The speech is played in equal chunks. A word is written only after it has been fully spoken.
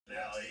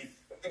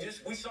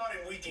We saw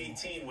it in Week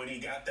 18 when he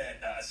got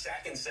that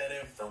sack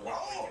incentive for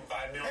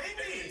 $1.5 million.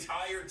 The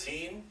entire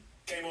team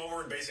came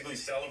over and basically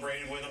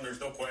celebrated with him. There's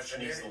no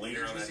question he's the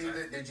leader on that team.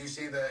 Did you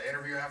see the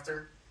interview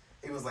after?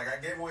 He was like, I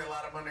gave away a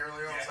lot of money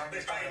earlier on, so I'm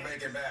just trying to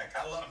make it back.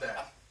 I love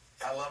that.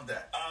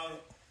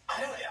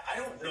 I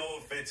don't know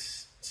if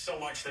it's so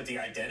much that the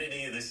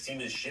identity of this team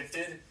has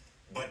shifted,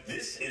 but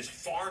this is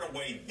far and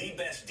away the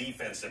best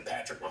defense that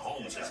Patrick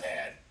Mahomes has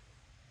had,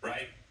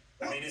 right?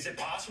 I mean, is it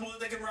possible that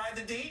they can ride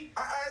the D?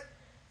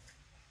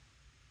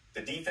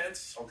 The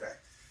defense? Okay.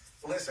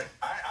 Listen,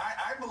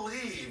 I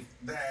believe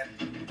that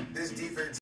this defense